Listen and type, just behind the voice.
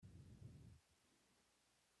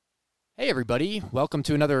Hey, everybody. Welcome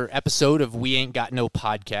to another episode of We Ain't Got No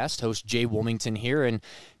Podcast. Host Jay Wilmington here, and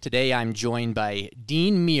today I'm joined by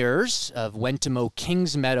Dean Mears of Wentimo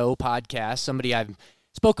Kings Meadow podcast, somebody I've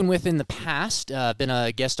spoken with in the past, been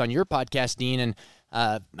a guest on your podcast, Dean, and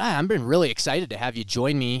I've been really excited to have you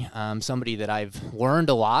join me, somebody that I've learned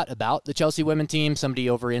a lot about the Chelsea women team,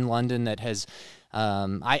 somebody over in London that has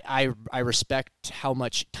I respect how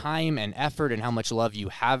much time and effort and how much love you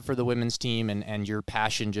have for the women's team, and your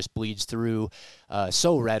passion just bleeds through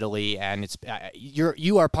so readily. And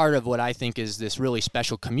you are part of what I think is this really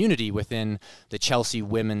special community within the Chelsea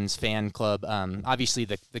women's fan club. Obviously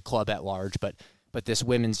the club at large, but this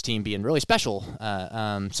women's team being really special.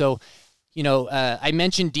 I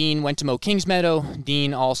mentioned Dean Wentimo Kings Meadow.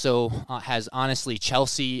 Dean also has Honestly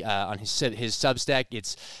Chelsea on his Substack.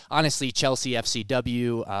 It's Honestly Chelsea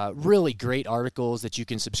FCW. Really great articles that you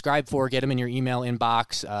can subscribe for. Get them in your email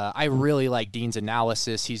inbox. I really like Dean's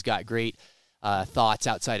analysis. He's got great thoughts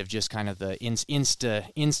outside of just kind of the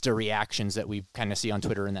Insta reactions that we kind of see on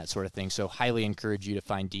Twitter and that sort of thing. So highly encourage you to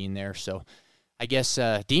find Dean there. So I guess,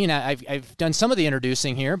 Dean, I've done some of the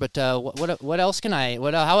introducing here, but what else can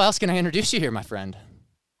how else can I introduce you here, my friend?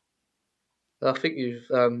 I think you've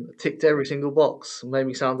ticked every single box and made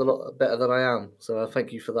me sound a lot better than I am. So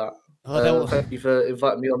thank you for that. Thank you for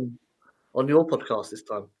inviting me on your podcast this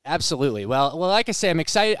time. Absolutely. Well, like I say, I'm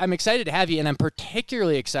excited to have you, and I'm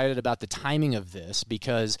particularly excited about the timing of this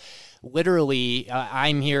because literally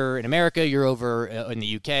I'm here in America, you're over in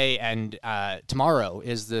the UK, and tomorrow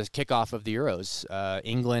is the kickoff of the Euros.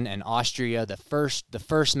 England and Austria, the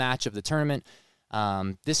first match of the tournament.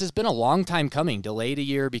 This has been a long time coming, delayed a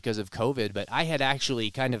year because of COVID, but I had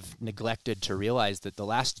actually kind of neglected to realize that the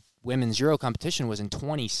last women's Euro competition was in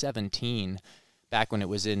 2017. Back when it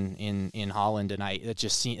was in Holland, and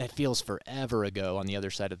it feels forever ago on the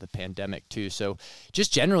other side of the pandemic too. So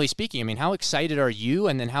just generally speaking, I mean, how excited are you?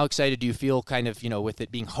 And then how excited do you feel kind of, with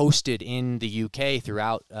it being hosted in the UK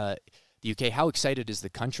throughout the UK? How excited is the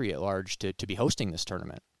country at large to be hosting this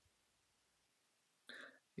tournament?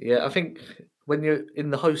 Yeah, I think when you're in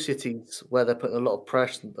the host cities where they're putting a lot of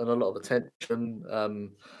press and a lot of attention,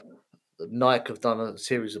 Nike have done a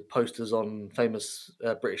series of posters on famous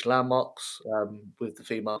British landmarks with the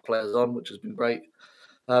female players on, which has been great.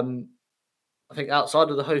 I think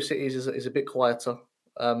outside of the host cities is a bit quieter.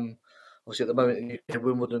 Obviously, at the moment in the UK,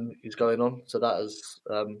 Wimbledon is going on, so that has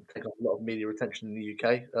taken up a lot of media attention in the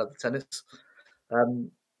UK, the tennis.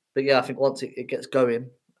 But yeah, I think once it gets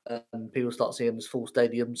going and people start seeing there's full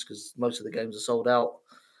stadiums because most of the games are sold out,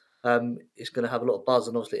 it's going to have a lot of buzz,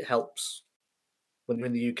 and obviously it helps when you're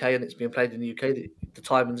in the UK and it's being played in the UK. The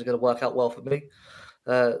timings are going to work out well for me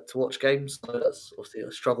to watch games. So that's obviously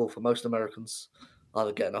a struggle for most Americans,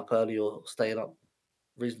 either getting up early or staying up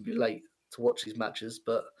reasonably late to watch these matches.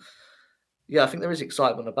 But yeah, I think there is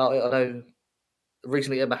excitement about it. I know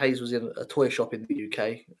recently Emma Hayes was in a toy shop in the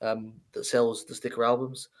UK that sells the sticker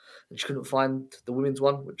albums, and she couldn't find the women's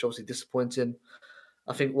one, which obviously disappointing.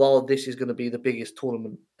 I think while this is going to be the biggest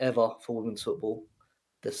tournament ever for women's football,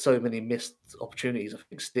 there's so many missed opportunities, I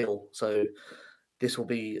think, still. So this will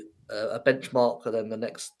be a benchmark, and then the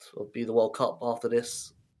next will be the World Cup after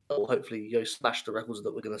this. That will hopefully smash the records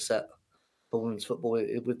that we're going to set for women's football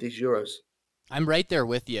with these Euros. I'm right there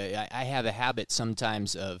with you. I have a habit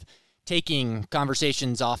sometimes of taking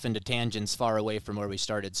conversations off into tangents far away from where we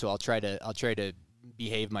started, so I'll try to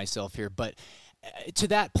behave myself here. But to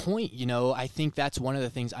that point, I think that's one of the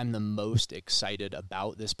things I'm the most excited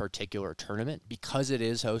about this particular tournament because it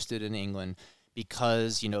is hosted in England.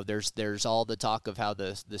 Because there's all the talk of how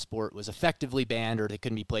the sport was effectively banned or they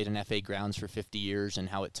couldn't be played in FA grounds for 50 years, and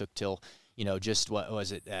how it took till just what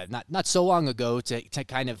was it not so long ago to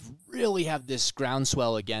kind of really have this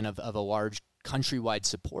groundswell again of a large countrywide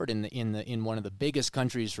support in one of the biggest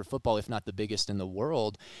countries for football, if not the biggest in the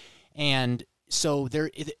world. And so there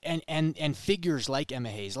and figures like Emma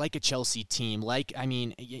Hayes, like a Chelsea team,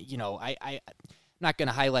 I'm not going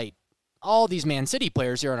to highlight all these Man City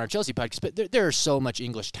players here on our Chelsea podcast, but there's so much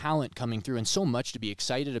English talent coming through and so much to be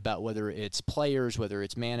excited about, whether it's players, whether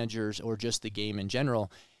it's managers, or just the game in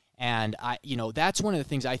general. And that's one of the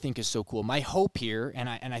things I think is so cool. My hope here, and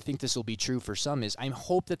I think this will be true for some, is I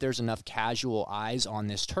hope that there's enough casual eyes on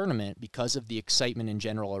this tournament because of the excitement in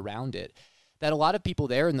general around it. that a lot of people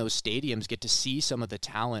there in those stadiums get to see some of the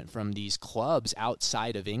talent from these clubs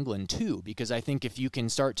outside of England too, because I think if you can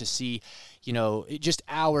start to see, just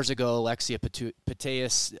hours ago, Alexia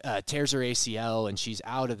Putellas tears her ACL and she's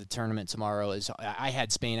out of the tournament tomorrow. I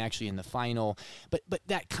had Spain actually in the final, but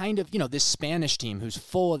that kind of, this Spanish team who's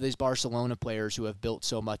full of these Barcelona players who have built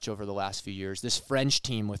so much over the last few years, this French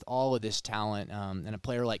team with all of this talent, and a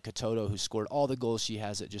player like Katoto who scored all the goals she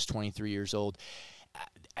has at just 23 years old.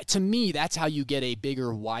 To me, that's how you get a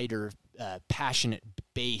bigger, wider, passionate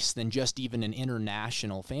base than just even an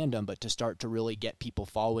international fandom, but to start to really get people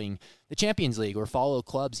following the Champions League or follow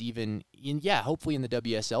clubs even hopefully in the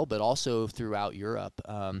WSL, but also throughout Europe.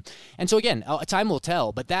 And so again, time will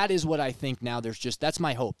tell, but that is what I think now. That's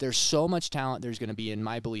my hope. There's so much talent. There's going to be, in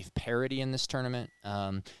my belief, parity in this tournament.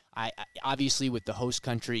 I obviously, with the host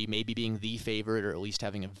country maybe being the favorite or at least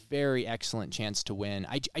having a very excellent chance to win,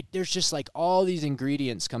 there's just like all these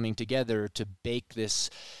ingredients coming together to bake this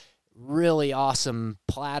really awesome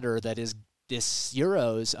platter that is this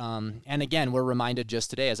Euros. And again, we're reminded just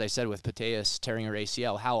today, as I said, with Putellas tearing her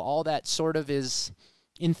ACL, how all that sort of is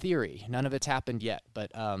in theory. None of it's happened yet,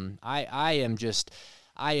 but I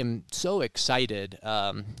am so excited.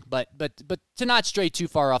 But to not stray too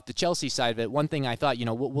far off the Chelsea side of it, one thing I thought,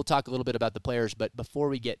 we'll talk a little bit about the players, but before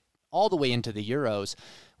we get all the way into the Euros,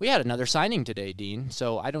 we had another signing today, Dean.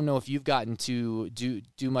 So I don't know if you've gotten to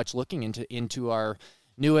do much looking into our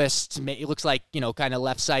newest, it looks like, kind of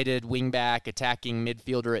left-sided wing-back, attacking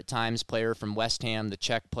midfielder at times, player from West Ham, the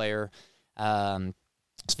Czech player,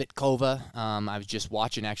 Svitkova. I was just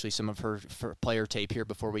watching actually some of her player tape here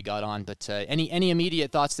before we got on, but any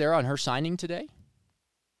immediate thoughts there on her signing today?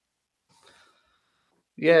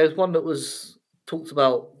 Yeah, it's one that was talked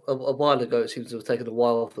about a while ago. It seems to have taken a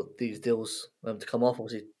while for these deals to come off.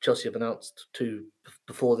 Obviously, Chelsea have announced two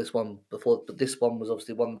before this one, but this one was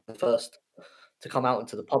obviously one of the first to come out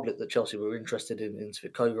into the public that Chelsea were interested in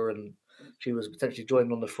Svitkova, and she was potentially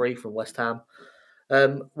joined on the free from West Ham.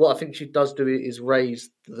 What I think she does do is raise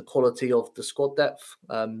the quality of the squad depth.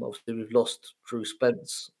 Obviously, we've lost Drew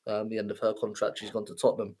Spence. The end of her contract, she's gone to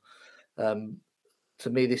Tottenham. To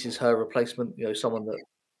me, this is her replacement. Someone that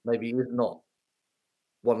maybe is not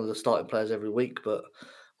one of the starting players every week, but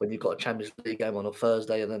when you've got a Champions League game on a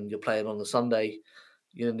Thursday and then you're playing on a Sunday,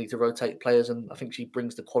 you need to rotate players, and I think she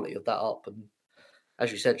brings the quality of that up. And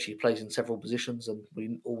as you said, she plays in several positions, and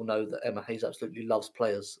we all know that Emma Hayes absolutely loves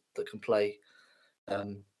players that can play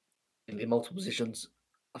in multiple positions.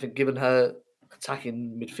 I think given her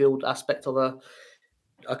attacking midfield aspect of her,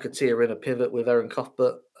 I could see her in a pivot with Erin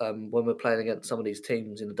Cuthbert when we're playing against some of these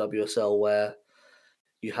teams in the WSL where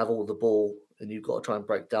you have all the ball and you've got to try and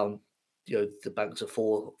break down the banks of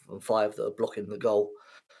 4 and 5 that are blocking the goal.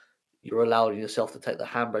 You're allowing yourself to take the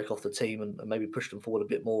handbrake off the team and maybe push them forward a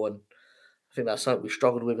bit more. And I think that's something we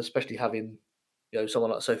struggled with, especially having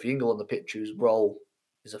someone like Sophie Ingle on the pitch whose role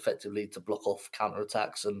is effectively to block off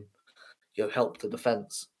counter-attacks and help the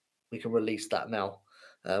defence. We can release that now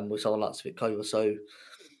with someone like Svitkova. So,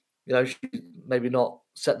 she maybe not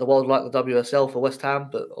set the world like the WSL for West Ham,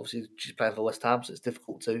 but obviously she's playing for West Ham, so it's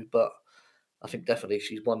difficult to. But I think definitely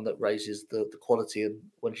she's one that raises the quality, and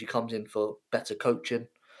when she comes in for better coaching,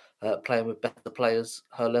 playing with better players,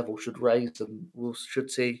 her level should raise, and we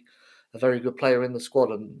should see a very good player in the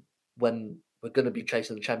squad. And when we're going to be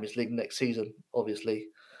chasing the Champions League next season, obviously,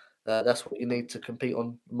 that's what you need to compete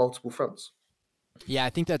on multiple fronts. Yeah,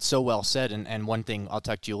 I think that's so well said. And one thing I'll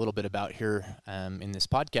talk to you a little bit about here in this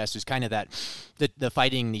podcast is kind of that the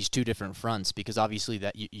fighting these two different fronts, because obviously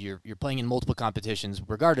that you're playing in multiple competitions,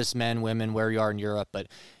 regardless men, women, where you are in Europe. But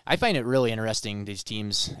I find it really interesting, these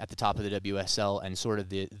teams at the top of the WSL and sort of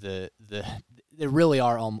there really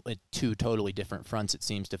are two totally different fronts, it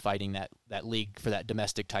seems, to fighting that league for that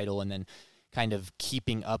domestic title, and then kind of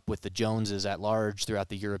keeping up with the Joneses at large throughout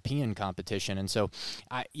the European competition. And so,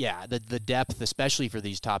 the depth, especially for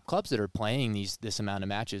these top clubs that are playing this amount of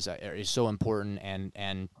matches, is so important.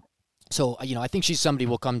 And so, I think she's somebody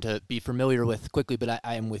we'll come to be familiar with quickly, but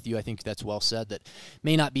I am with you. I think that's well said, that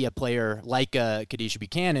may not be a player like Khadijah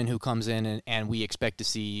Buchanan who comes in and we expect to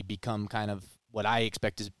see become kind of what I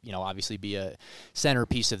expect is, obviously be a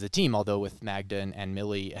centerpiece of the team, although with Magda and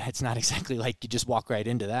Millie, it's not exactly like you just walk right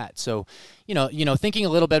into that. So, thinking a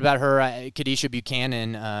little bit about her, Khadijah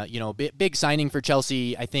Buchanan, big signing for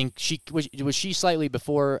Chelsea. I think was she slightly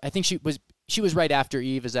before, I think she was right after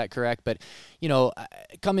Eve, is that correct? But,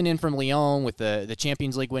 coming in from Lyon with the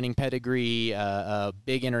Champions League winning pedigree, a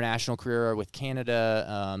big international career with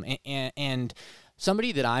Canada, and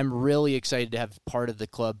Somebody that I'm really excited to have part of the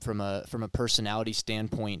club from a personality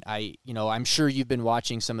standpoint. I'm sure you've been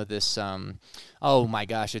watching some of this. Oh my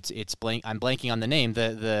gosh, I'm blanking on the name.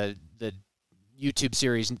 The YouTube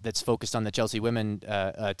series that's focused on the Chelsea women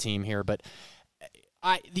team here, but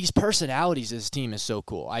these personalities of this team is so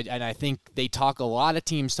cool. And I think a lot of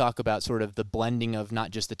teams talk about sort of the blending of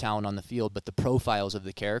not just the talent on the field, but the profiles of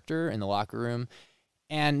the character in the locker room.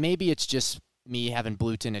 And maybe it's just me having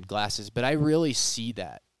blue tinted glasses, but I really see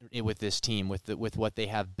that with this team, with what they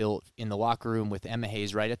have built in the locker room, with Emma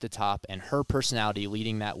Hayes right at the top and her personality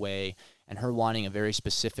leading that way, and her wanting a very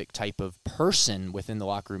specific type of person within the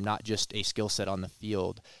locker room, not just a skill set on the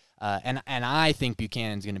field. And I think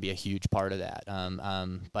Buchanan's going to be a huge part of that.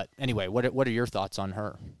 But anyway, what are your thoughts on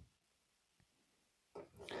her?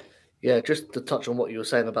 Yeah, just to touch on what you were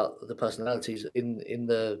saying about the personalities in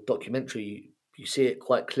the documentary, you see it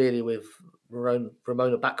quite clearly with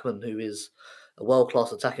Ramona Bachmann, who is a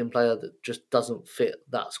world-class attacking player that just doesn't fit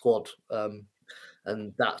that squad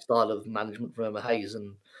and that style of management from Emma Hayes.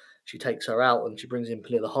 And she takes her out and she brings in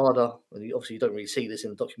Pernilla Harder. And obviously, you don't really see this in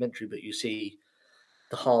the documentary, but you see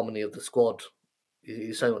the harmony of the squad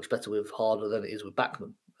is so much better with Harder than it is with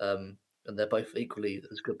Bachmann. And they're both equally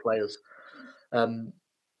as good players.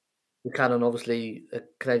 Buchanan, obviously, a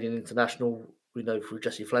Canadian international, we know through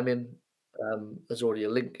Jessie Fleming. There's already a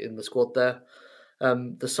link in the squad there.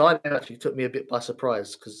 The signing actually took me a bit by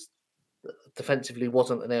surprise because defensively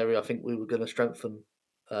wasn't an area I think we were going to strengthen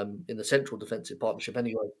in the central defensive partnership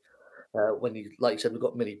anyway. Like you said, we've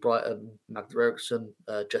got Millie Brighton, Magda Eriksson,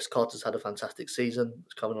 Jess Carter's had a fantastic season.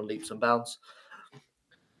 It's coming on leaps and bounds.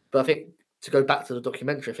 But I think to go back to the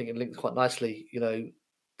documentary, I think it links quite nicely.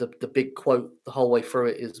 The big quote the whole way through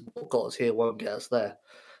it is "What got us here won't get us there,"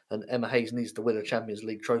 and Emma Hayes needs to win a Champions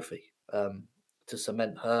League trophy to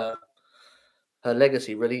cement her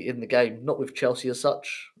legacy really in the game. Not with Chelsea as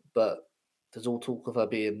such, but there's all talk of her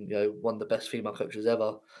being one of the best female coaches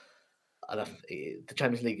ever, and the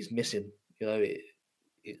Champions League is missing.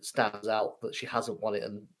 It stands out that she hasn't won it,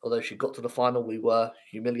 and although she got to the final, we were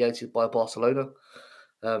humiliated by Barcelona.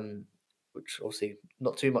 Which obviously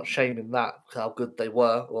not too much shame in that, how good they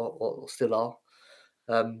were or still are.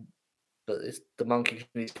 But it's the monkey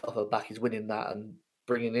needs to off her back is winning that, and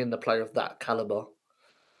bringing in a player of that caliber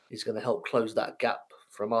is going to help close that gap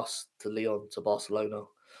from us to Lyon to Barcelona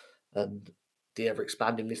and the ever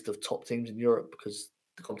expanding list of top teams in Europe, because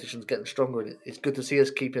the competition's getting stronger and it's good to see us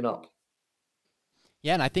keeping up.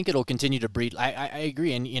 Yeah, and I think it'll continue to breed. I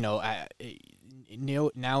agree, and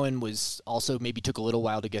Nouwen was also maybe took a little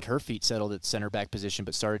while to get her feet settled at center back position,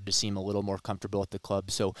 but started to seem a little more comfortable at the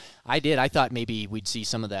club. So I thought maybe we'd see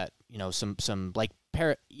some of that, some like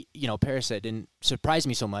Perisset didn't surprise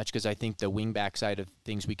me so much because I think the wing back side of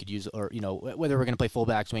things we could use, or whether we're going to play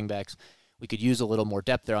fullbacks, wing backs, we could use a little more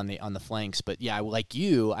depth there on the flanks. But yeah, like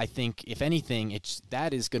you, I think if anything,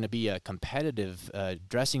 that is going to be a competitive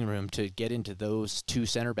dressing room to get into those two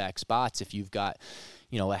center back spots if you've got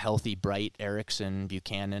a healthy Bright, Eriksson,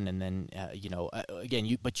 Buchanan, and then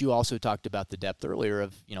again, but you also talked about the depth earlier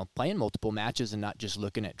of playing multiple matches and not just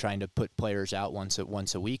looking at trying to put players out once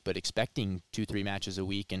a week, but expecting 2-3 matches a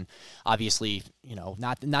week. And obviously,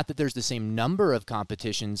 not that there's the same number of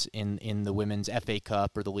competitions in the women's FA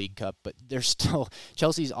Cup or the League Cup, but there's still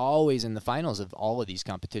Chelsea's always in the finals of all of these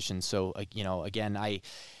competitions. So again,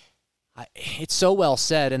 it's so well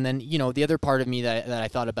said. And then, the other part of me that I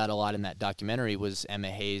thought about a lot in that documentary was Emma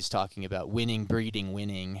Hayes talking about winning, breeding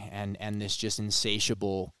winning, and this just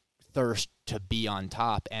insatiable thirst to be on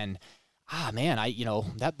top. And man,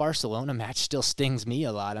 that Barcelona match still stings me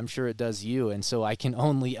a lot. I'm sure it does you. And so I can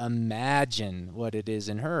only imagine what it is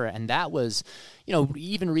in her. And that was,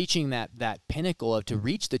 even reaching that pinnacle of to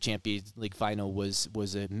reach the Champions League final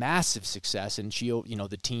was a massive success. And she,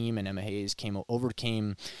 the team and Emma Hayes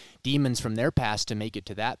overcame demons from their past to make it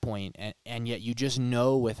to that point. And yet you just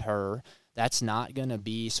know with her, that's not going to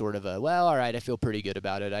be sort of all right, I feel pretty good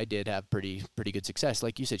about it. I did have pretty good success.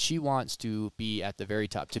 Like you said, she wants to be at the very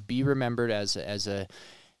top, to be remembered as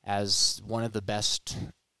one of the best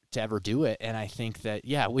to ever do it. And I think that,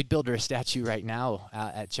 we'd build her a statue right now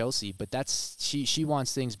at Chelsea, but she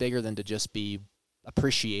wants things bigger than to just be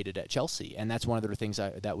appreciated at Chelsea. And that's one of the things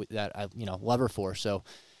that I love her for. So,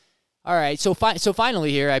 all right, so finally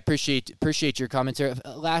here, I appreciate your commentary.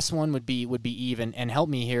 Last one would be Eve, and help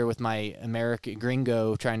me here with my American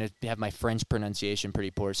gringo trying to have my French pronunciation pretty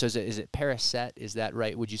poor. So is it Perisset? Is that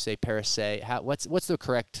right? Would you say Perisset? What's the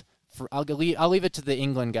correct? I'll leave it to the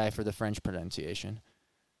England guy for the French pronunciation.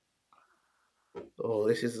 Oh,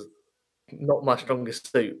 this is not my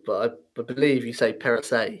strongest suit, but I believe you say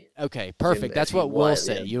Perisset. Okay, perfect. That's what we'll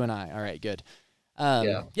say. You and I. All right, good.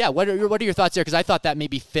 Yeah. What are your thoughts there? Because I thought that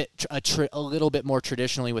maybe fit a little bit more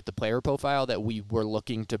traditionally with the player profile that we were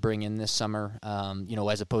looking to bring in this summer.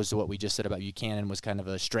 As opposed to what we just said about Buchanan was kind of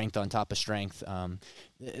a strength on top of strength.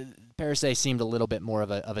 Parise seemed a little bit more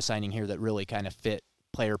of a signing here that really kind of fit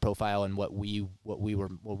player profile and what we're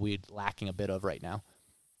lacking a bit of right now.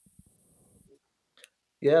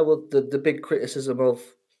 Yeah, well, the big criticism of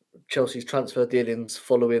Chelsea's transfer dealings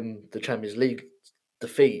following the Champions League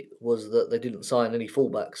defeat was that they didn't sign any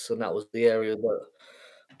fullbacks, and that was the area that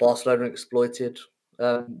Barcelona exploited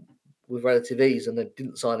with relative ease, and they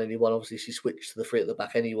didn't sign anyone. Obviously, she switched to the three at the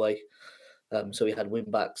back anyway, so we had wing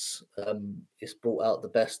backs. It's brought out the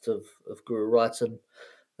best of Guru Wrighton.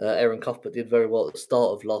 Aaron Cuthbert did very well at the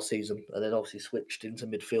start of last season, and then obviously switched into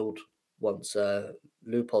midfield once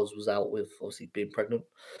Lupos was out with obviously being pregnant.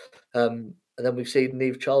 And then we've seen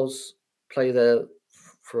Niamh Charles play there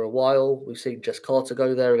for a while. We've seen Jess Carter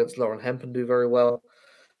go there against Lauren Hemp and do very well.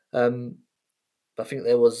 But I think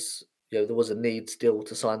there was a need still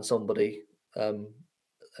to sign somebody. And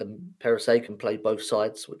Parise can play both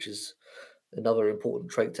sides, which is another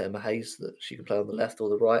important trait to Emma Hayes, that she can play on the left or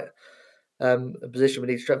the right. A position we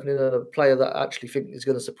need strengthening, and a player that I actually think is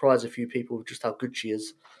going to surprise a few people with just how good she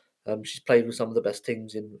is. She's played with some of the best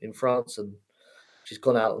teams in France, and she's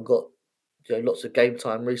gone out and got lots of game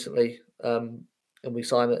time recently. And we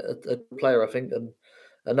sign a player, I think, and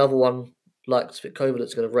another one like Svitkova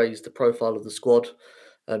that's going to raise the profile of the squad.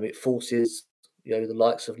 It forces the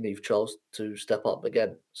likes of Niamh Charles to step up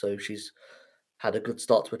again. So she's had a good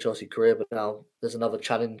start to her Chelsea career, but now there's another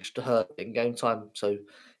challenge to her in game time. So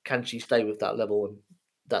can she stay with that level? And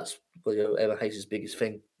that's Emma Hayes' biggest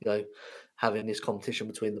thing. Having this competition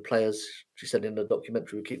between the players. She said in the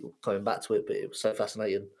documentary, we keep coming back to it, but it was so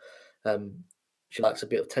fascinating. She likes a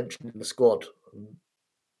bit of tension in the squad,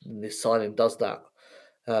 and this signing does that.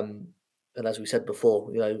 And as we said before,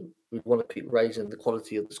 we want to keep raising the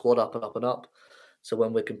quality of the squad up and up and up. So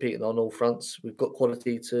when we're competing on all fronts, we've got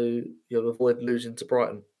quality to avoid losing to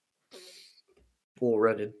Brighton or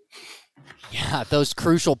Reading. Yeah, those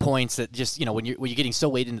crucial points that just when you're getting so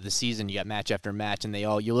late into the season, you got match after match, and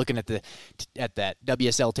you're looking at that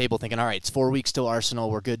WSL table thinking, all right, it's 4 weeks till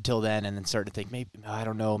Arsenal, we're good till then, and then start to think, maybe I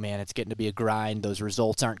don't know, man, it's getting to be a grind. Those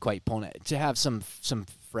results aren't quite pulling it. To have some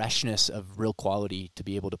freshness of real quality to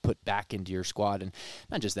be able to put back into your squad, and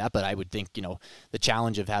not just that, but I would think the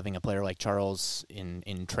challenge of having a player like Charles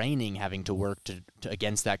in training, having to work to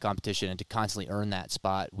against that competition and to constantly earn that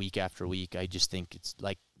spot week after week. I just think it's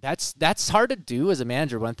like. That's hard to do as a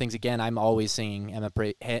manager. One of the things, again, I'm always singing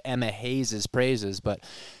Emma Hayes' praises, but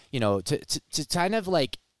to kind of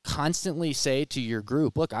like constantly say to your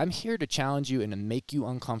group, look, I'm here to challenge you and to make you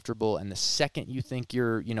uncomfortable. And the second you think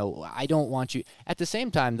you're, I don't want you. At the same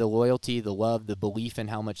time, the loyalty, the love, the belief in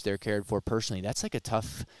how much they're cared for personally, that's like a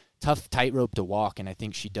tough tightrope to walk, and I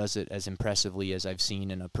think she does it as impressively as I've seen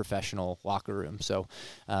in a professional locker room. So,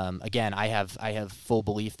 again, I have full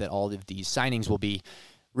belief that all of these signings will be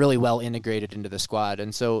really well integrated into the squad.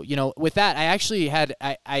 And so, with that, I actually had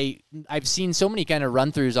I've seen so many kind of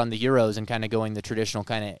run-throughs on the Euros and kind of going the traditional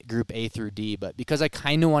kind of group A through D, but because I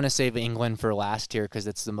kind of want to save England for last here because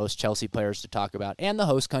it's the most Chelsea players to talk about, and the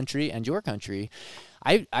host country and your country,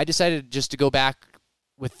 I decided just to go back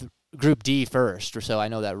with Group D first. So I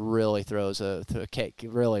know that really throws a cake,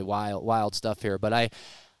 really wild stuff here, but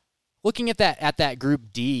looking at that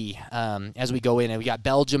Group D, as we go in, and we got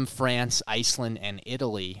Belgium, France, Iceland, and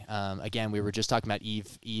Italy. Again, we were just talking about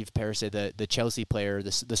Yves Parise, the Chelsea player,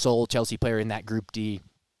 the sole Chelsea player in that Group D.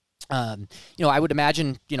 I would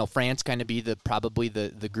imagine, France kind of be probably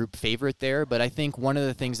the group favorite there. But I think one of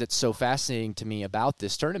the things that's so fascinating to me about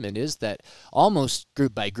this tournament is that almost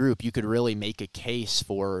group by group, you could really make a case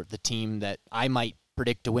for the team that I might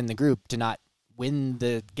predict to win the group to not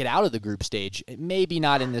get out of the group stage. Maybe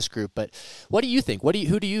not in this group, but what do you think?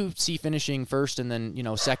 Who do you see finishing first and then,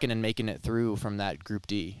 second and making it through from that Group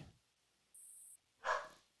D?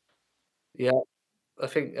 Yeah, I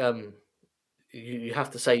think you have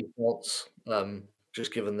to say France,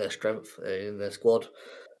 just given their strength in their squad.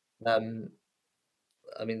 I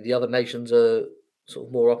mean, the other nations are sort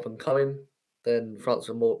of more up and coming. Then France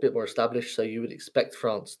are a bit more established, so you would expect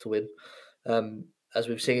France to win. As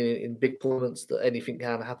we've seen in big tournaments, that anything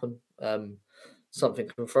can happen. Something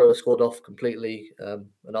can throw a squad off completely. An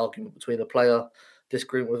argument between a player,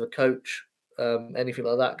 disagreement with a coach, anything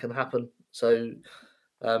like that can happen. So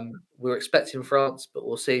we're expecting France, but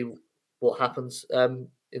we'll see what happens.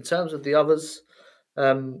 In terms of the others,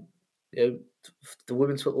 the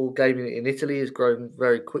women's football game in Italy is growing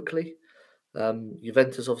very quickly.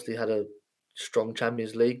 Juventus obviously had a strong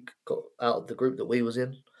Champions League, got out of the group that we was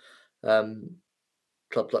in.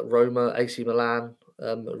 clubs like Roma, AC Milan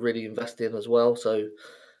are really investing in as well. So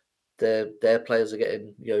their players are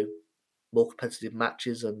getting more competitive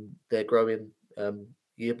matches and they're growing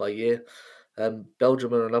year by year.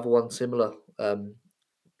 Belgium are another one similar. A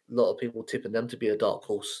lot of people tipping them to be a dark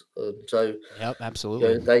horse. So Yep,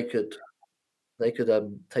 absolutely. they could take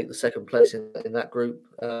the second place in that group.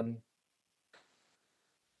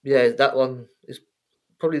 Yeah, that one is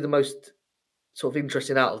probably the most sort of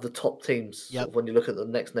interesting out of the top teams. Yep. Sort of when you look at the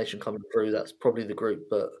next nation coming through, that's probably the group.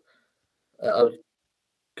 But I would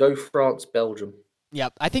go France, Belgium.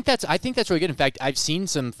 Yep, I think that's really good. In fact, I've seen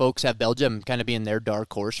some folks have Belgium kind of being their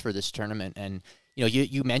dark horse for this tournament, and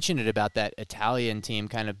you mentioned it about that Italian team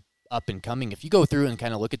kind of up and coming. If you go through and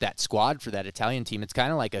kind of look at that squad for that Italian team, it's kind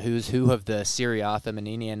of like a who's who of the Serie A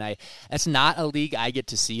Femenina, and that's not a league I get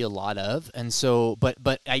to see a lot of. And so, but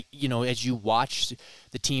I as you watch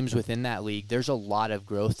the teams within that league, there's a lot of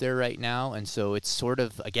growth there right now, and so it's sort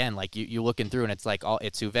of again like you're looking through and it's like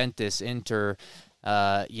it's Juventus, Inter.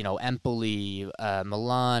 Empoli,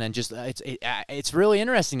 Milan, and just it's really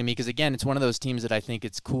interesting to me because again, it's one of those teams that I think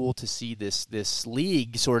it's cool to see this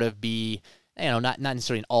league sort of be, not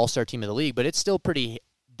necessarily an all-star team of the league, but it's still pretty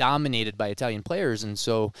dominated by Italian players, and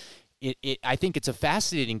so I think it's a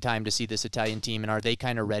fascinating time to see this Italian team, and are they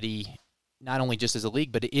kind of ready? Not only just as a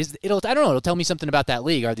league, but I don't know. It'll tell me something about that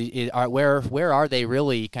league. Where are they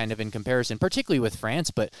really kind of in comparison, particularly with France?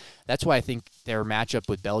 But that's why I think their matchup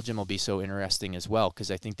with Belgium will be so interesting as well, because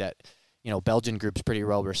I think that Belgian group's pretty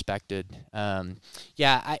well respected. I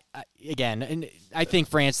think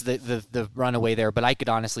France the runaway there, but I could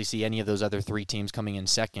honestly see any of those other three teams coming in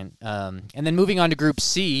second. And then moving on to Group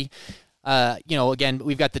C. Again,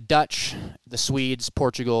 we've got the Dutch, the Swedes,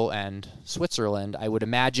 Portugal, and Switzerland. I would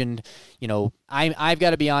imagine, I've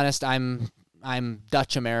got to be honest, I'm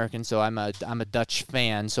Dutch American, so I'm a Dutch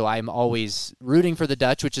fan, so I'm always rooting for the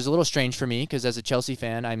Dutch, which is a little strange for me because as a Chelsea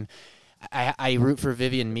fan, I root for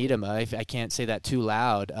Vivian Miedema. I can't say that too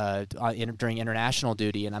loud during international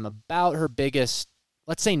duty, and I'm about her biggest,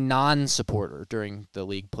 let's say, non-supporter during the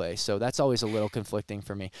league play. So that's always a little conflicting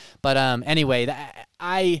for me. But anyway,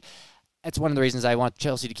 that's one of the reasons I want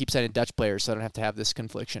Chelsea to keep signing Dutch players so I don't have to have this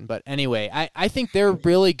confliction. But anyway, I think they're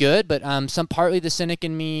really good, but partly the cynic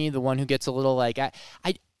in me, the one who gets a little like,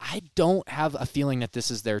 I don't have a feeling that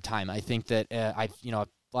this is their time. I think that a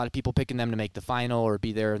lot of people picking them to make the final or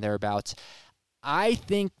be there and thereabouts. I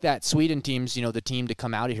think that Sweden team's, the team to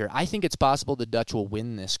come out of here. I think it's possible the Dutch will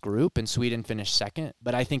win this group and Sweden finish second,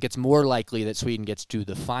 but I think it's more likely that Sweden gets to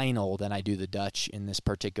the final than I do the Dutch in this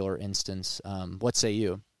particular instance. What say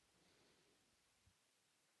you?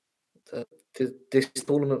 This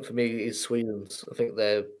tournament for me is Sweden's. I think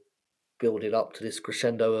they're building up to this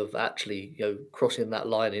crescendo of actually, crossing that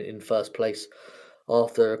line in first place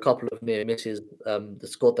after a couple of near misses. The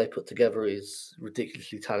squad they put together is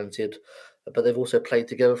ridiculously talented, but they've also played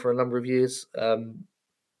together for a number of years.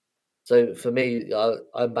 So for me,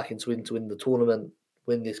 I'm backing Sweden to win the tournament,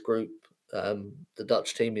 win this group. The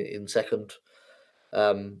Dutch team in second.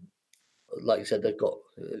 Like you said, they've got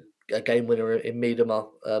a game winner in Miedema,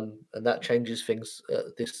 and that changes things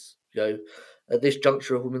at this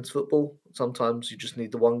juncture of women's football. Sometimes you just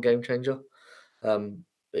need the one game changer.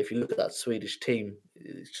 But if you look at that Swedish team,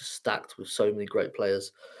 it's just stacked with so many great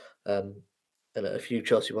players, and a few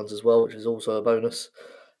Chelsea ones as well, which is also a bonus.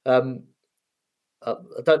 I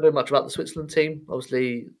don't know much about the Switzerland team.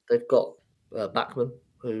 Obviously, they've got Bachmann,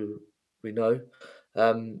 who we know.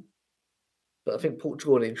 But I think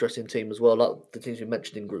Portugal are an interesting team as well. Like the teams we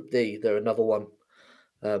mentioned in Group D, they're another one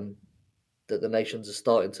that the nations are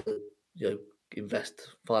starting to invest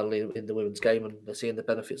finally in the women's game, and they're seeing the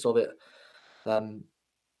benefits of it.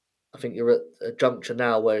 I think you're at a juncture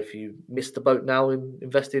now where if you miss the boat now in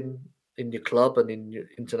investing in your club and in your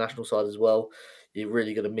international side as well, you're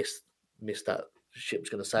really going to miss that ship's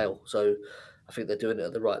going to sail. So I think they're doing it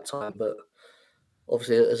at the right time. But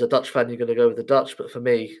obviously, as a Dutch fan, you're going to go with the Dutch. But for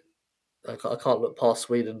me, I can't look past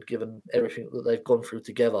Sweden, given everything that they've gone through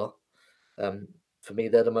together. For me,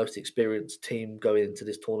 they're the most experienced team going into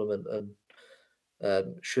this tournament and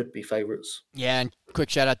should be favourites. Yeah, and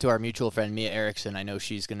quick shout out to our mutual friend Mia Eriksson. I know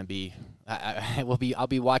she's going to be. I'll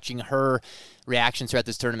be watching her reactions throughout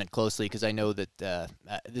this tournament closely because I know that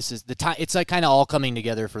this is the time. It's like kind of all coming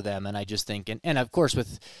together for them, and I just think, and of course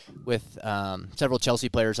with several Chelsea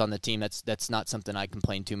players on the team, that's not something I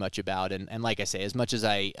complain too much about. And like I say, as much as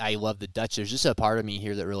I love the Dutch, there's just a part of me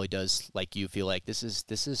here that really does, like you, feel like this is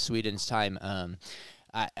Sweden's time.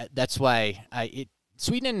 That's why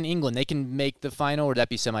Sweden and England, they can make the final, or would that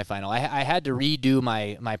be semifinal? I had to redo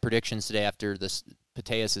my predictions today after this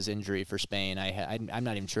Pateas' injury for Spain. I'm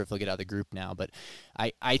not even sure if they'll get out of the group now, but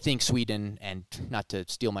I think Sweden, and not to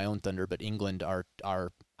steal my own thunder, but England are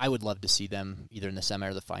I would love to see them either in the semi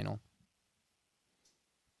or the final.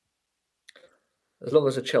 As long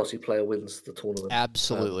as a Chelsea player wins the tournament.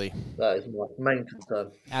 Absolutely. That is my main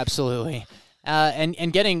concern. Absolutely.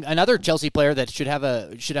 And getting another Chelsea player that should have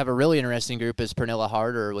a really interesting group is Pernilla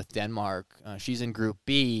Harder with Denmark. She's in Group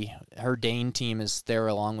B. Her Dane team is there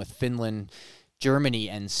along with Finland, Germany,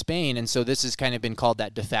 and Spain. And so this has kind of been called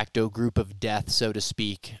that de facto group of death, so to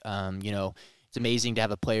speak. It's amazing to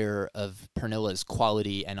have a player of Pernilla's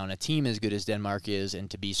quality and on a team as good as Denmark is, and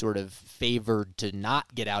to be sort of favored to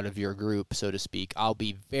not get out of your group, so to speak. I'll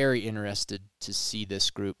be very interested to see this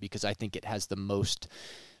group because I think it has the most.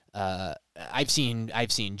 I've seen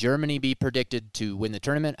Germany be predicted to win the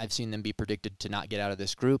tournament. I've seen them be predicted to not get out of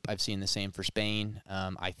this group. I've seen the same for Spain.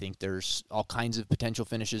 I think there's all kinds of potential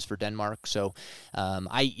finishes for Denmark. So, for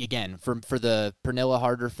the Pernilla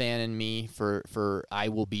Harder fan in me, I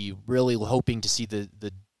will be really hoping to see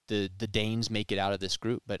the Danes make it out of this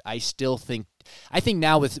group. But I think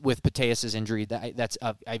now with Pateas' injury,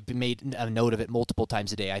 I've made a note of it multiple times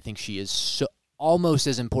today. I think she is almost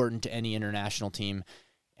as important to any international team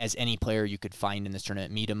as any player you could find in this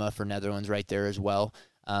tournament. Miedema for Netherlands right there as well.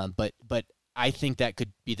 But I think that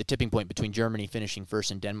could be the tipping point between Germany finishing first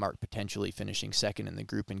and Denmark potentially finishing second in the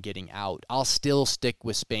group and getting out. I'll still stick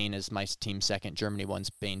with Spain as my team second. Germany won,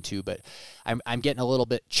 Spain too, but I'm getting a little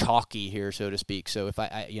bit chalky here, so to speak. So if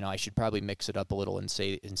I should probably mix it up a little and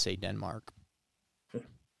say Denmark.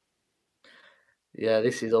 Yeah,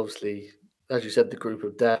 this is obviously, as you said, the group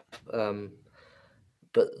of death.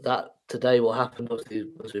 But that today will happen, obviously,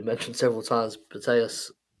 as we mentioned several times,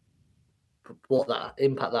 Pateas, what that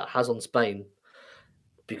impact that has on Spain,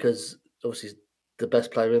 because obviously the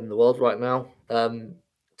best player in the world right now,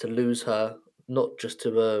 to lose her, not just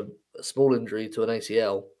to a small injury, to an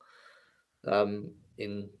ACL,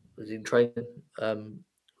 in training,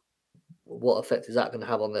 what effect is that going to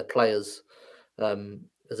have on their players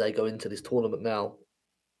as they go into this tournament now?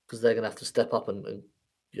 Because they're going to have to step up and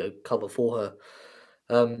cover for her.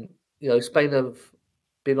 Spain have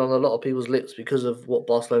been on a lot of people's lips because of what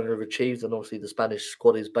Barcelona have achieved, and obviously the Spanish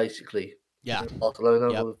squad is basically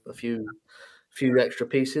Barcelona with a few extra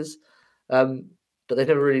pieces. But they've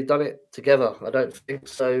never really done it together, I don't think.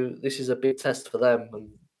 So this is a big test for them, and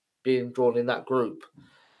being drawn in that group,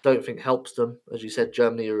 don't think helps them. As you said,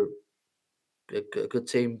 Germany are a good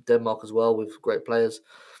team, Denmark as well with great players.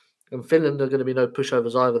 And Finland are going to be no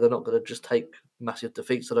pushovers either. They're not going to just take massive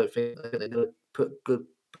defeats, I don't think. I think they're going to put good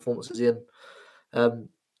performances in. I'm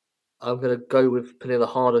going to go with Pernilla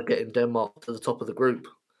Harder getting Denmark to the top of the group.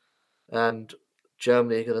 And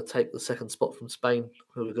Germany are going to take the second spot from Spain,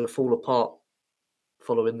 who are going to fall apart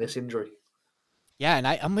following this injury. Yeah, and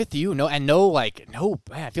I'm with you. I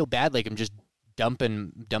feel bad. Like I'm just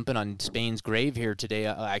dumping on Spain's grave here today,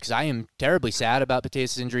 because I am terribly sad about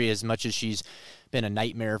Pateas' injury. As much as she's been a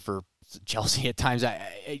nightmare for Chelsea at times,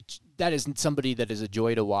 that isn't somebody that is a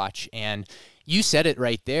joy to watch. And you said it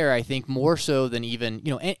right there. I think more so than even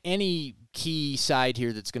any key side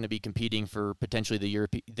here that's going to be competing for potentially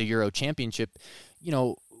the Euro Championship.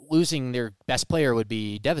 Losing their best player would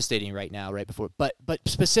be devastating right now, right before. But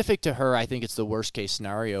specific to her, I think it's the worst case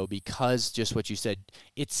scenario because just what you said,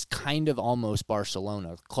 it's kind of almost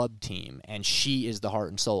Barcelona club team, and she is the heart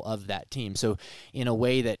and soul of that team. So in a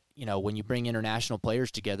way that, when you bring international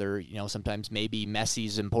players together, sometimes maybe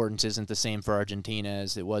Messi's importance isn't the same for Argentina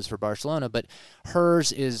as it was for Barcelona, but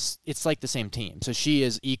hers is, it's like the same team. So she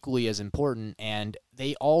is equally as important, and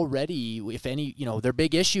they already, if any, their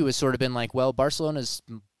big issue has sort of been like, well, Barcelona's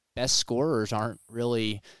best scorers aren't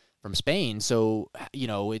really from Spain. So,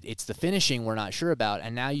 it's the finishing we're not sure about.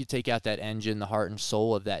 And now you take out that engine, the heart and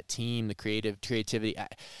soul of that team, the creativity.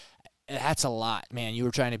 That's a lot, man. You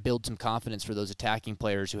were trying to build some confidence for those attacking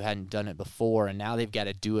players who hadn't done it before, and now they've got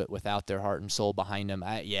to do it without their heart and soul behind them.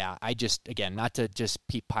 I just, again, not to just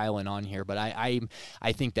keep piling on here, but I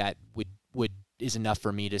think that would is enough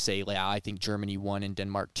for me to say, I think Germany won and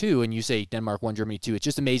Denmark 2, and you say Denmark 1, Germany 2. It's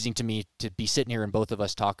just amazing to me to be sitting here and both of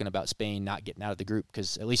us talking about Spain not getting out of the group,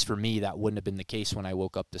 because at least for me, that wouldn't have been the case when I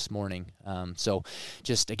woke up this morning. So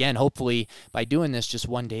just, again, hopefully by doing this just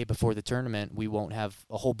one day before the tournament, we won't have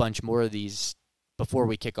a whole bunch more of these before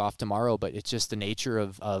we kick off tomorrow, but it's just the nature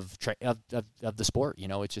of the sport.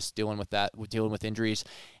 It's just dealing with that, dealing with injuries,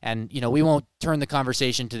 and we won't turn the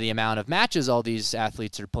conversation to the amount of matches all these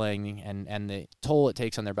athletes are playing and the toll it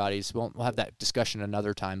takes on their bodies. We'll have that discussion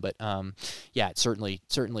another time, but it's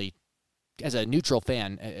certainly as a neutral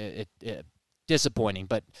fan, it disappointing.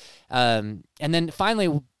 But and then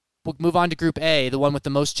finally, we'll move on to Group A, the one with the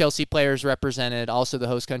most Chelsea players represented, also the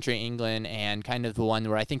host country, England, and kind of the one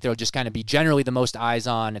where I think there'll just kind of be generally the most eyes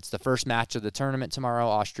on. It's the first match of the tournament tomorrow,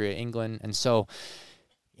 Austria, England. And so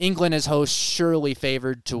England as host, surely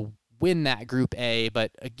favored to win that Group A.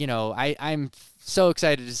 But, I'm so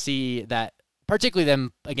excited to see that, particularly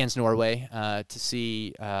them against Norway, to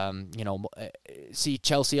see, see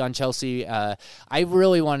Chelsea on Chelsea. I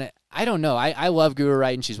really want to. I don't know. I love Guro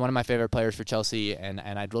Reiten. She's one of my favorite players for Chelsea, and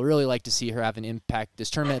I'd really like to see her have an impact this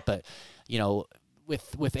tournament. But,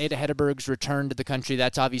 with Ada Hegerberg's return to the country,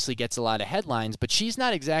 that obviously gets a lot of headlines. But she's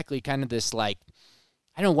not exactly kind of this, like,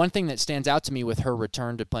 I know one thing that stands out to me with her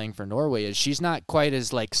return to playing for Norway is she's not quite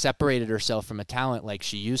as, like, separated herself from a talent like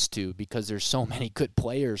she used to, because there's so many good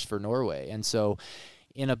players for Norway. And so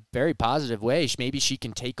in a very positive way, maybe she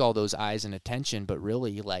can take all those eyes and attention, but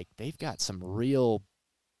really, like, they've got some real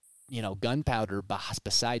gunpowder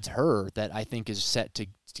besides her that I think is set to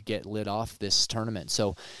get lit off this tournament.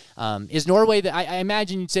 So is Norway, I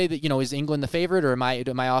imagine you'd say that, is England the favorite, or am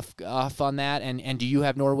I off on that? And do you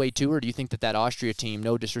have Norway too, or do you think that Austria team,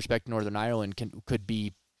 no disrespect to Northern Ireland, could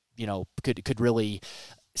be, could really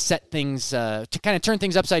set things, to kind of turn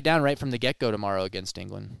things upside down right from the get-go tomorrow against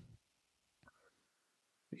England?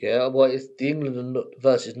 Yeah, well, it's the England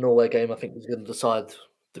versus Norway game, I think, is going to decide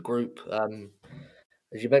the group.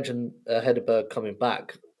 As you mentioned, Hegerberg coming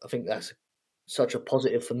back, I think that's such a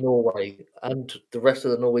positive for Norway and the rest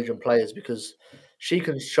of the Norwegian players, because she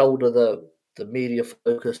can shoulder the media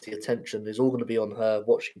focus, the attention is all going to be on her,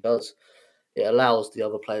 what she does. It allows the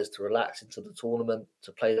other players to relax into the tournament,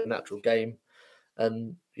 to play the natural game,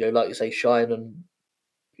 and like you say, shine. And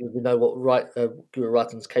we know what Guro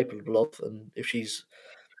Reiten's capable of, and if she's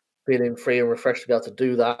feeling free and refreshed to be able to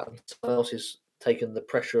do that, and someone else is taking the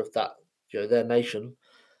pressure of that, their nation,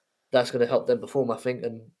 that's going to help them perform, I think.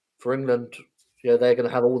 And for England, they're going to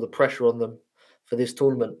have all the pressure on them for this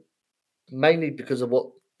tournament, mainly because of what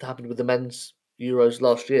happened with the men's Euros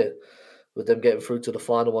last year, with them getting through to the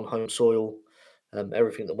final on home soil,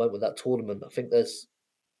 everything that went with that tournament. I think there's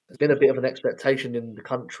been a bit of an expectation in the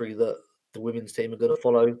country that the women's team are going to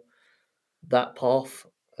follow that path.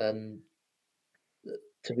 And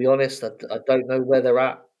to be honest, I don't know where they're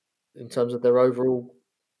at in terms of their overall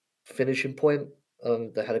finishing point.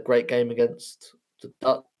 They had a great game against the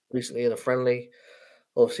Dutch recently in a friendly.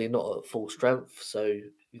 Obviously not at full strength, so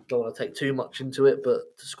you don't want to take too much into it, but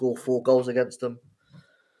to score 4 goals against them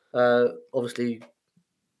obviously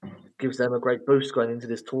gives them a great boost going into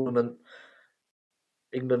this tournament.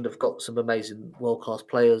 England have got some amazing world-class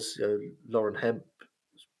players. Lauren Hemp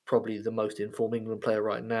is probably the most informed England player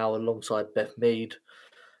right now, alongside Beth Mead.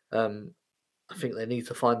 I think they need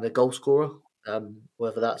to find their goal scorer,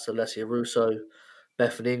 whether that's Alessia Russo,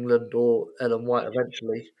 Bethany England, or Ellen White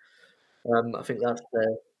eventually. I think that's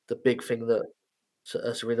the big thing that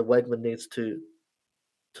Sarina Wegman needs to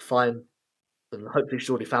find, and hopefully she's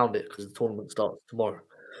already found it, because the tournament starts tomorrow.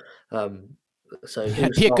 So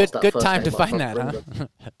it'd be a good time to find that, huh?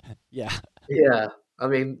 Yeah. Yeah. I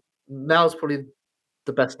mean, now's probably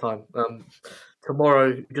the best time. Tomorrow,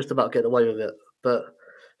 you just about get away with it, but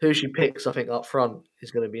who she picks, I think, up front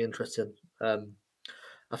is going to be interesting.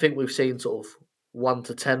 I think we've seen sort of 1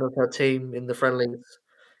 to 10 of her team in the friendlies.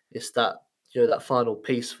 It's that that final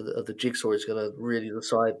piece of the jigsaw is going to really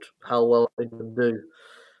decide how well they can do.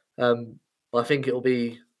 I think it'll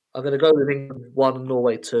be. I'm going to go with England 1 and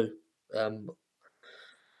Norway 2. I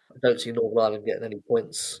don't see Northern Ireland getting any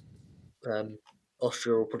points.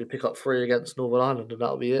 Austria will probably pick up 3 against Northern Ireland, and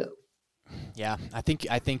that'll be it. Yeah, I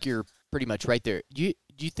think you're pretty much right there. Do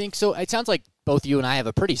you think so? It sounds like both you and I have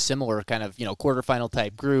a pretty similar kind of quarterfinal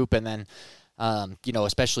type group, and then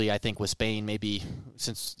especially I think with Spain, maybe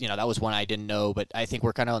since that was one I didn't know, but I think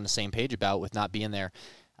we're kind of on the same page about with not being there.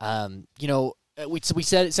 We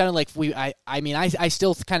said it sounded like I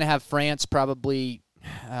still kind of have France probably.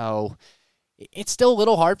 It's still a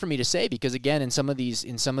little hard for me to say, because again, in some of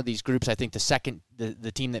these groups, I think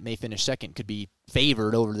the team that may finish second could be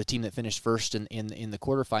favored over the team that finished first in the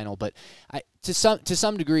quarterfinal. But to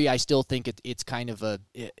some degree, I still think it's kind of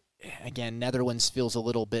again, Netherlands feels a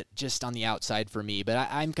little bit just on the outside for me. But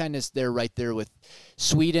I'm kind of right there with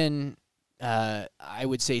Sweden. I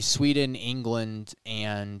would say Sweden, England,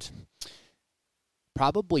 and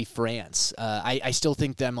probably France. I still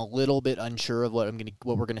think that I'm a little bit unsure of what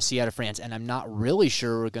we're gonna see out of France, and I'm not really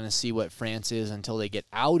sure we're gonna see what France is until they get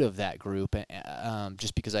out of that group.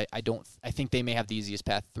 Just because I think they may have the easiest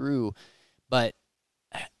path through, but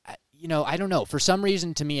I don't know. For some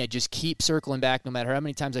reason, to me, I just keep circling back. No matter how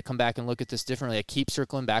many times I come back and look at this differently, I keep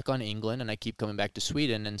circling back on England, and I keep coming back to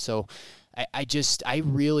Sweden. And so I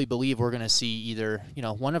really believe we're going to see either,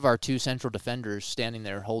 one of our two central defenders standing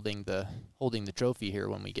there holding the trophy here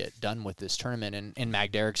when we get done with this tournament, and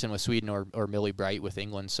Mag Derrickson with Sweden or Millie Bright with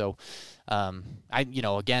England. So,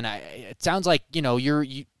 it sounds like,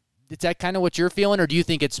 is that kind of what you're feeling, or do you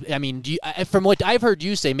think it's? I mean, from what I've heard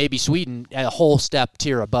you say, maybe Sweden a whole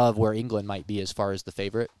tier above where England might be as far as the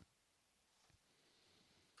favorite.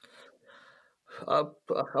 I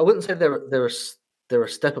wouldn't say they're a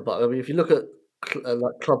step above. I mean, if you look at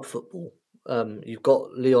like club football, you've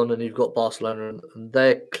got Lyon and you've got Barcelona, and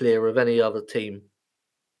they're clear of any other team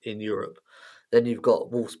in Europe. Then you've got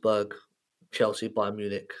Wolfsburg, Chelsea, Bayern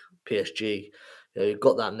Munich, PSG. You've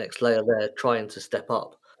got that next layer there trying to step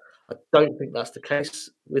up. I don't think that's the case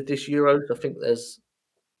with this Euros. I think there's,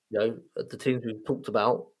 the teams we've talked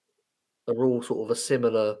about are all sort of a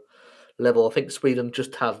similar level. I think Sweden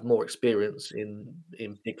just have more experience in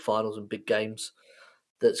big finals and big games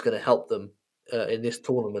that's going to help them in this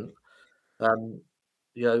tournament.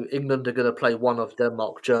 England are going to play one of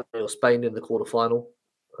Denmark, Germany, or Spain in the quarterfinal,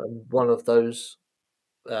 and one of those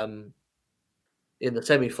in the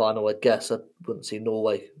semi-final. I guess I wouldn't see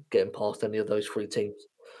Norway getting past any of those three teams.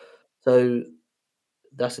 So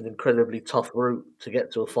that's an incredibly tough route to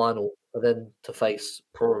get to a final, and then to face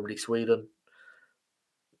probably Sweden,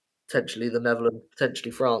 potentially the Netherlands, potentially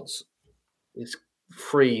France. It's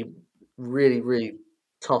three really, really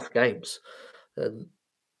tough games, and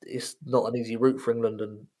it's not an easy route for England.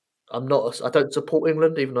 And I don't support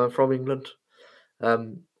England, even though I'm from England.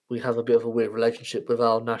 We have a bit of a weird relationship with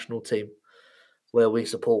our national team, where we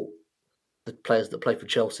support the players that play for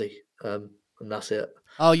Chelsea, and that's it.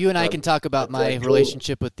 Oh, you and I can talk about my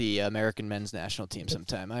relationship with the American men's national team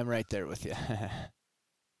sometime. I'm right there with you.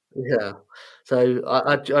 Yeah. So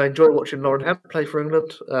I enjoy watching Lauren Hemp play for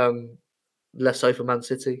England, less so for Man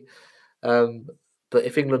City. But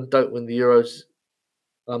if England don't win the Euros,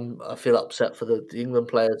 I feel upset for the England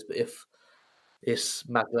players. But if it's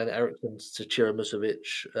Magdalena Eriksson to Cira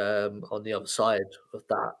Musovic on the other side of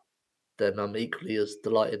that, then I'm equally as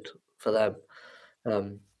delighted for them.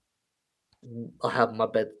 I have my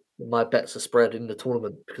bets are spread in the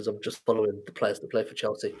tournament because I'm just following the players that play for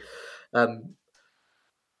Chelsea. I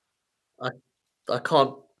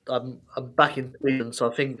can't. I'm back in Sweden,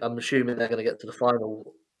 so I'm assuming they're going to get to the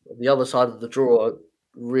final. The other side of the draw, I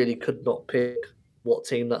really could not pick what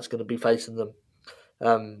team that's going to be facing them.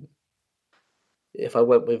 If I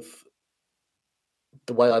went with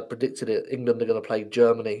the way I predicted it, England are going to play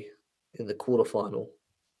Germany in the quarterfinal.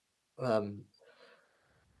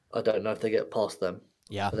 I don't know if they get past them.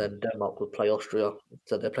 Yeah. And then Denmark would play Austria.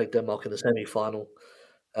 So they play Denmark in the semi-final.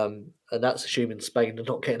 And that's assuming Spain are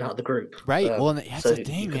not getting out of the group. Right. Well, that's the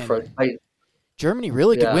thing, man. Germany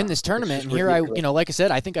really could win this tournament. And here like I said,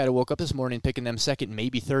 I think I'd have woke up this morning picking them second,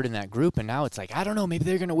 maybe third in that group. And now it's like, I don't know, maybe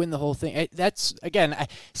they're going to win the whole thing. That's, again, I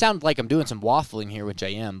sound like I'm doing some waffling here, which I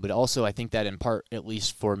am. But also I think that in part, at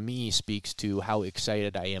least for me, speaks to how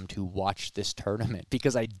excited I am to watch this tournament.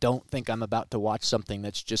 Because I don't think I'm about to watch something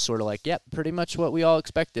that's just sort of like, yep, pretty much what we all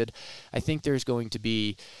expected. I think there's going to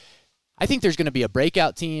be a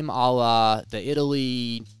breakout team a la the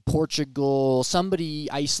Italy, Portugal, somebody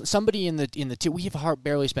in the two. We have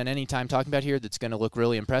barely spent any time talking about here that's going to look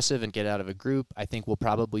really impressive and get out of a group. I think we'll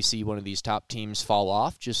probably see one of these top teams fall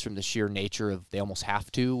off just from the sheer nature of they almost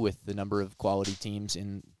have to with the number of quality teams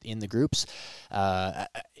in the groups.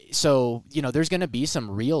 So, there's going to be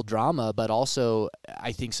some real drama, but also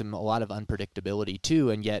I think a lot of unpredictability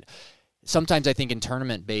too, and yet sometimes I think in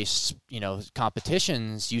tournament-based,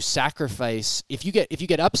 competitions, you sacrifice if you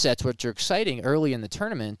get upsets, which are exciting early in the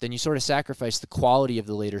tournament, then you sort of sacrifice the quality of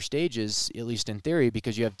the later stages, at least in theory,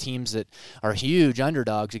 because you have teams that are huge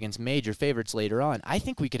underdogs against major favorites later on. I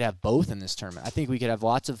think we could have both in this tournament. I think we could have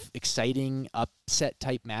lots of exciting upset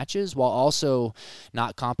type matches while also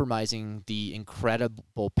not compromising the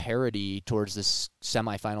incredible parity towards the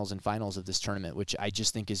semifinals and finals of this tournament, which I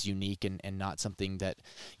just think is unique and not something that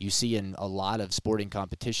you see in a lot of sporting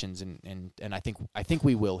competitions, and I think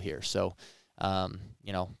we will here. So,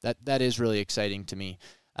 that is really exciting to me.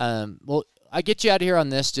 Well, I get you out of here on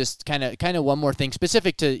this. Just kind of one more thing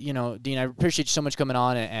specific to Dean. I appreciate you so much coming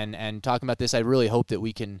on and talking about this. I really hope that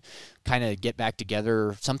we can kind of get back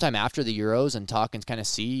together sometime after the Euros and talk and kind of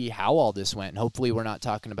see how all this went. And hopefully, we're not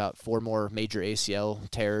talking about 4 more major ACL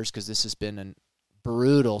tears because this has been a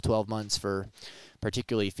brutal 12 months for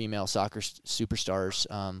particularly female soccer superstars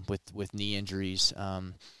with knee injuries.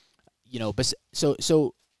 But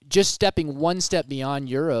so just stepping one step beyond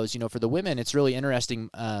Euros, for the women, it's really interesting.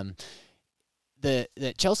 That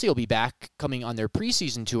Chelsea will be back coming on their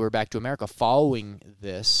preseason tour back to America following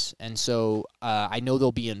this, and so I know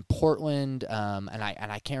they'll be in Portland, and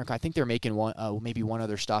I can't recall. I think they're making maybe one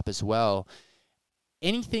other stop as well.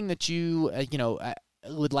 Anything that you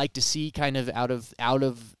would like to see kind of out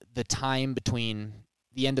of the time between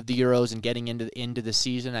the end of the Euros and getting into the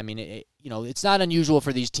season? I mean, it's not unusual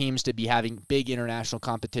for these teams to be having big international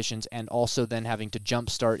competitions and also then having to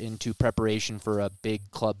jumpstart into preparation for a big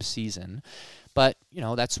club season. But,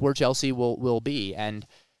 that's where Chelsea will be. And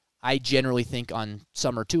I generally think on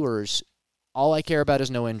summer tours, all I care about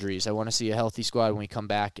is no injuries. I want to see a healthy squad when we come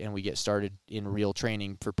back and we get started in real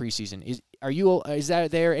training for preseason. Is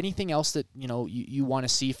there anything else that, you want to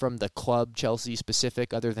see from the club, Chelsea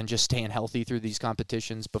specific, other than just staying healthy through these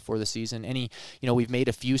competitions before the season? We've made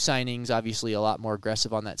a few signings, obviously a lot more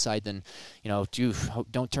aggressive on that side than,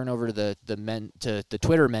 don't turn over to the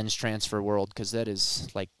Twitter men's transfer world, because that is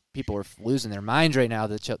like, people are losing their minds right now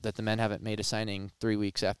that the men haven't made a signing 3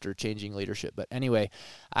 weeks after changing leadership. But anyway,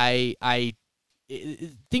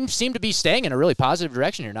 things seem to be staying in a really positive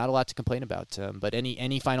direction here. Not a lot to complain about. But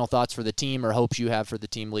any final thoughts for the team or hopes you have for the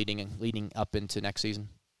team leading up into next season?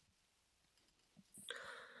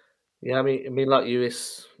 Yeah, I mean, like you,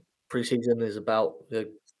 this preseason is about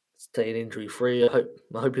staying injury free. I'm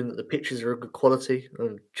hoping that the pitches are of good quality.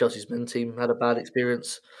 Chelsea's men's team had a bad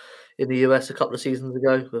experience in the US a couple of seasons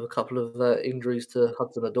ago with a couple of injuries to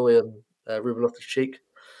Hudson-Odoi and Ruben Loftus-Cheek.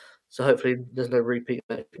 So hopefully there's no repeat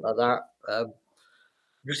like that. I'm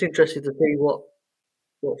just interested to see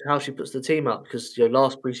how she puts the team up, because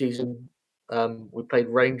last preseason we played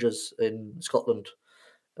Rangers in Scotland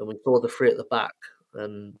and we saw the three at the back,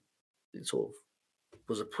 and it sort of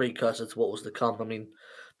was a precursor to what was to come. I mean,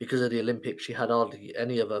 because of the Olympics, she had hardly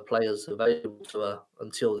any of her players available to her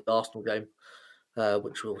until the Arsenal game,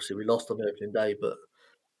 which obviously we lost on the opening day. But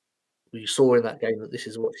we saw in that game that this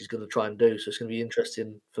is what she's going to try and do. So it's going to be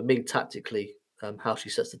interesting for me tactically how she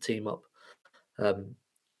sets the team up.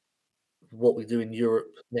 What we do in Europe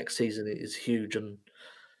next season is huge, and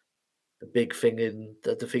the big thing in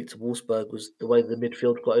the defeat to Wolfsburg was the way the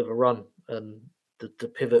midfield got overrun, and the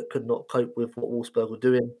pivot could not cope with what Wolfsburg were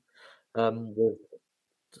doing, with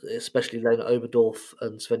especially Lena Oberdorf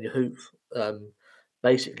and Svenja Huth,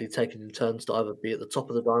 basically taking in turns to either be at the top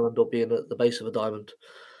of the diamond or being at the base of a diamond.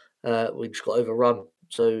 We just got overrun.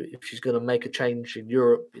 So if she's going to make a change in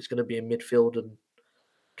Europe, it's going to be in midfield, and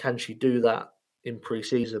can she do that in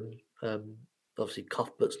pre-season? Obviously,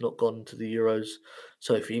 Cuthbert's not gone to the Euros.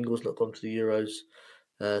 Sophie Ingles not gone to the Euros.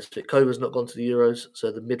 Splitkova's not gone to the Euros.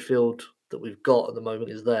 So the midfield that we've got at the moment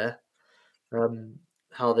is there.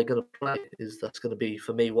 How are they going to play? That's going to be,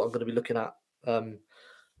 for me, what I'm going to be looking at. The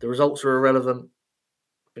results are irrelevant.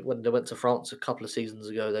 I think when they went to France a couple of seasons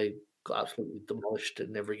ago, they got absolutely demolished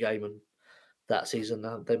in every game. And that season,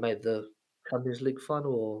 they made the Champions League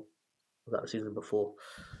final, or was that the season before?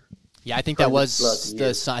 Yeah, I think that was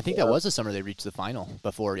that was the summer they reached the final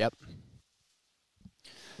before. Yep.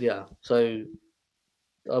 Yeah. So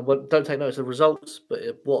don't take notice of the results, but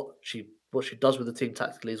what she does with the team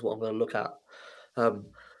tactically is what I'm going to look at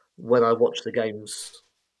when I watch the games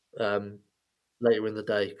later in the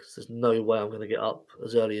day, because there's no way I'm going to get up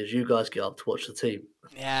as early as you guys get up to watch the team.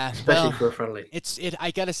 Yeah, especially for a friendly. I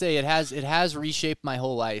gotta say it has reshaped my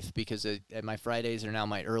whole life, because my Fridays are now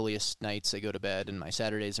my earliest nights I go to bed, and my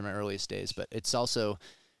Saturdays are my earliest days. But it's also,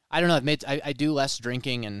 I don't know, I do less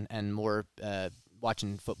drinking and more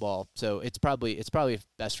watching football, so it's probably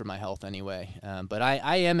best for my health anyway. But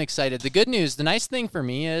I am excited. The good news, the nice thing for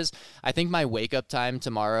me is I think my wake up time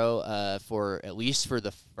tomorrow, for at least for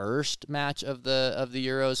the first match of the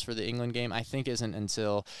Euros for the England game, I think isn't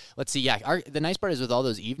until, let's see. Yeah, the nice part is with all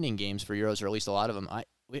those evening games for Euros, or at least a lot of them,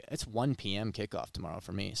 it's 1 p.m. kickoff tomorrow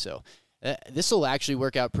for me. So this will actually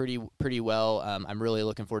work out pretty well. I'm really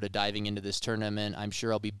looking forward to diving into this tournament. I'm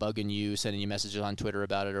sure I'll be bugging you, sending you messages on Twitter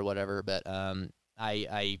about it or whatever. But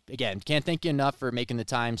I again can't thank you enough for making the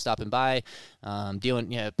time, stopping by,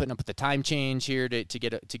 putting up with the time change here to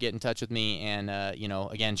get in touch with me, and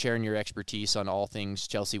again sharing your expertise on all things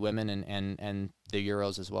Chelsea women and the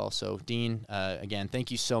Euros as well. So Dean, again,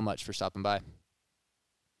 thank you so much for stopping by.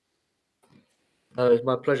 It's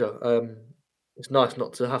my pleasure. It's nice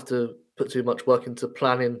not to have to put too much work into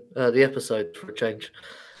planning the episode for a change,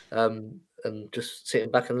 and just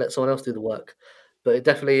sitting back and let someone else do the work. But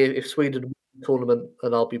definitely, if Sweden tournament,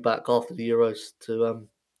 and I'll be back after the Euros to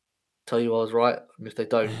tell you I was right. And if they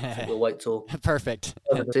don't, I think we'll wait till Perfect.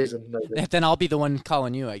 the season. Maybe. Then I'll be the one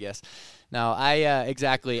calling you, I guess. No,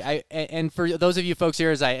 exactly. And for those of you folks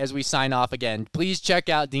here, as we sign off again, please check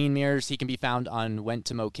out Dean Mears. He can be found on Went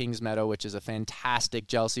to Mow Kings Meadow, which is a fantastic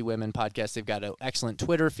Chelsea women podcast. They've got an excellent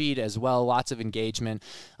Twitter feed as well, lots of engagement.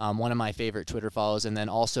 One of my favorite Twitter follows, and then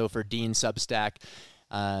also for Dean Substack.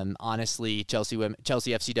 Honestly, Chelsea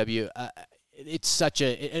FCW. It's such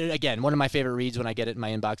again, one of my favorite reads when I get it in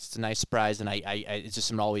my inbox. It's a nice surprise, and it's just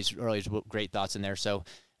some always great thoughts in there. So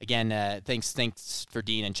again, thanks for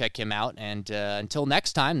Dean, and check him out. And until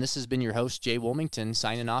next time, this has been your host, Jay Wilmington,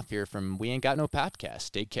 signing off here from We Ain't Got No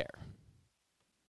Podcast. Take care.